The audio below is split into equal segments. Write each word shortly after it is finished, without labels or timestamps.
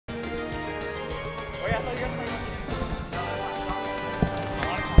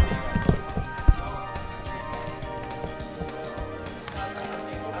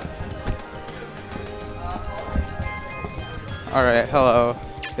Alright, hello.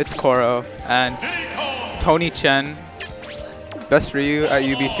 It's Koro and Tony Chen, best Ryu at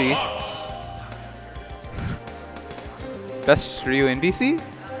UBC. Best Ryu in BC?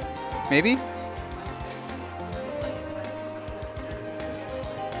 Maybe?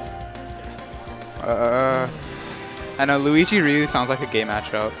 I know Luigi Ryu sounds like a gay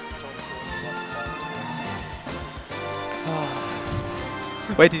matchup.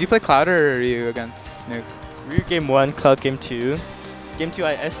 Wait, did you play Cloud or Ryu against Nuke? Ryu game 1, Cloud game 2. Game 2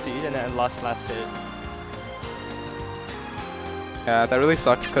 I SD'd and then I lost last hit. Yeah, that really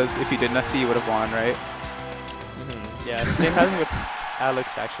sucks because if you didn't SD, you would have won, right? Yeah, the same happened with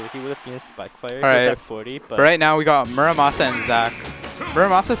Alex actually. He would have been a spike player. He was Alright. at 40, but right now we got Muramasa and Zach.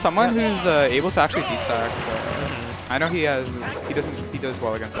 Muramasa is someone who's able to actually beat Zach. But I know he does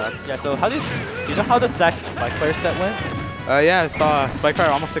well against Zach. yeah. So do you know how the Zach spike player set went? Yeah, I saw Spike Fire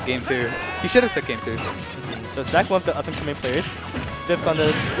almost took game 2. He should have took game 2. So Zach, one of the up-and-coming players, 5th on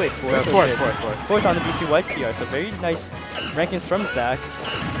the fourth on the BC White PR. So very nice rankings from Zach.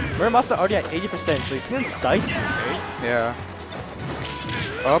 Muramasa already at 80%, so he's gonna dice soon, right? Yeah.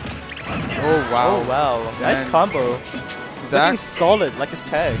 Up. Oh wow. Oh wow. Nice And combo. Zach, Looking solid, like his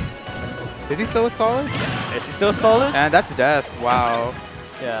tag. is he still solid? Is he still solid? And that's death. Wow.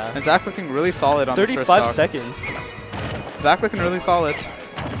 Yeah. And Zach looking really solid on this first 35 stock. seconds. Zach looking really solid.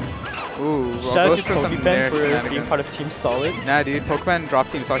 Ooh, well, Shout out goes to for some Pokepen nair for being shenanigans. part of Team Solid. Nah, dude, Pokemon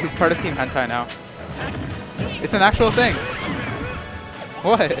dropped Team Solid. He's part of Team Hentai now. It's an actual thing.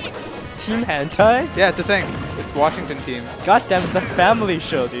 What? Team Hentai? Yeah, it's a thing. It's Washington team. Goddamn, it's a family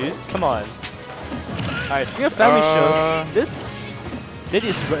show, dude. Come on. Alright, speaking of family shows, this Diddy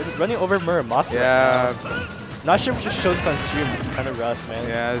is running over Muramasa. Yeah. Right now. Not sure if we should show this on stream. It's kind of rough, man.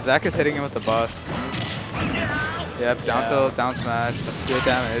 Yeah, Zach is hitting him with the bus. Yep, down tilt, down smash, good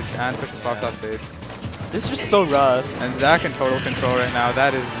damage, and pushes Fox off stage. This is just so rough. And Zach in total control right now.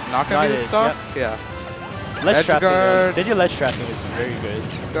 That is not going to be the stock. Yep. Yeah. Ledge Edge trapping. guard. Diddy ledge trapping is very good.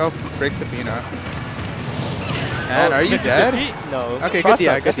 Go, breaks the Pina. And Oh, are you 50-50? dead? No. Okay, cross good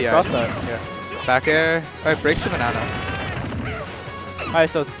DI, up. good That's a DI. cross up. Yeah. Back air. Alright, breaks the banana. Alright,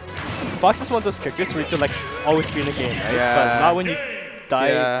 so it's Fox is one of those characters where you could like always be in the game, right? Yeah. But not when you die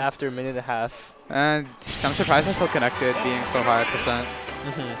Yeah. after a minute and a half. And I'm surprised I still connected, being so high percent.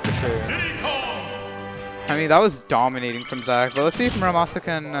 For sure. I mean, that was dominating from Zach, but let's see if Muramasa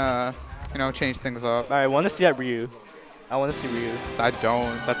can, you know, change things up. Alright, I want to see that Ryu. I want to see Ryu. I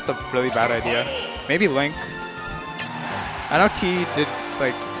don't. That's a really bad idea. Maybe Link. I know T did,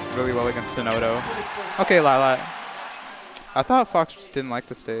 like, really well against Sonoto. Okay, Lilat. I thought Fox didn't like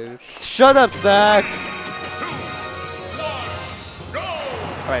the stage. Shut up, Zach!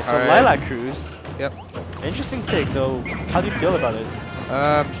 Alright, so Lilac Cruise. Yep. Interesting pick, so how do you feel about it?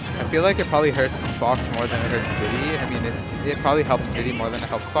 I feel like it probably hurts Fox more than it hurts Diddy. I mean, it probably helps Diddy more than it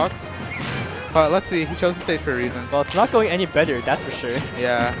helps Fox. But let's see, he chose the stage for a reason. Well, it's not going any better, that's for sure.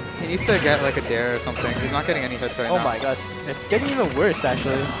 Yeah, he needs to get like a dare or something. He's not getting any hits right now. Oh my god, it's getting even worse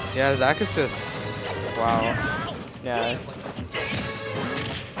actually. Yeah, Zach is just, wow. Yeah.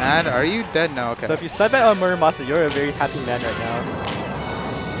 And are you dead? No, okay. So if you side bet on Muramasa, you're a very happy man right now.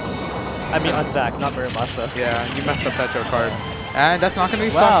 I mean on Zach, not Muramasa. Yeah, you messed up that joke card. And that's not going to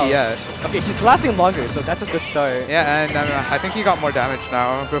be Wow. soggy yet. Okay, he's lasting longer, so that's a good start. Yeah, and I think he got more damage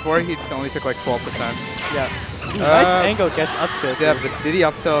now. Before he only took like 12%. Yeah. Ooh, nice angle gets up tilt. Yeah, but Diddy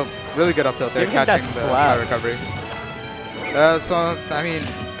up tilt, really good up tilt there, Give him catching that the slap. high recovery. So, I mean,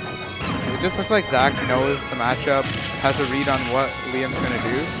 it just looks like Zach knows the matchup, has a read on what Liam's going to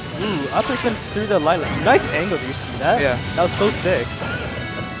do. Ooh, up percent through the line. Nice angle, do you see that? Yeah. That was so sick.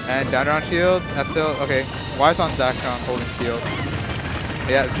 And down around shield, F tilt, okay. Why is on Zach holding shield?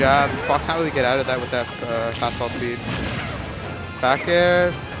 Yeah, jab. Fox can't really get out of that with that fastball speed. Back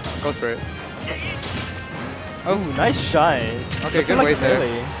air, goes for it. Oh, nice shine. Okay, Looking good like weight there.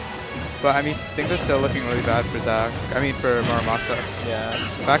 melee. But I mean, things are still looking really bad for Zach. I mean, for Muramasa.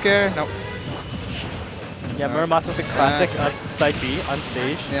 Yeah. Back air, nope. Yeah, Muramasa with the classic side B on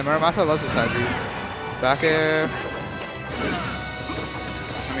stage. Yeah, Muramasa loves the side Bs. Back air.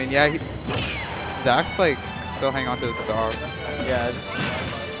 I mean, yeah, Zach's like still hanging on to the stock. Yeah.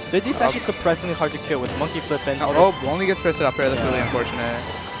 Diddy's actually surprisingly hard to kill with monkey flip and all Oh, this. only gets first up there. That's really unfortunate.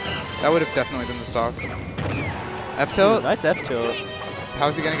 That would have definitely been the stock. F tilt. Ooh, nice F tilt.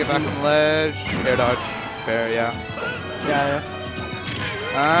 How's he gonna get back from the ledge? Air dodge. Fair, yeah. Yeah.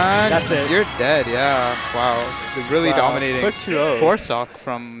 And That's it. You're dead, yeah. Wow. Really Wow. dominating. Quick 2-0. 4 stock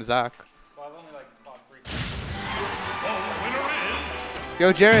from Zach.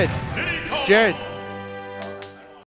 Yo, Jared. Jared.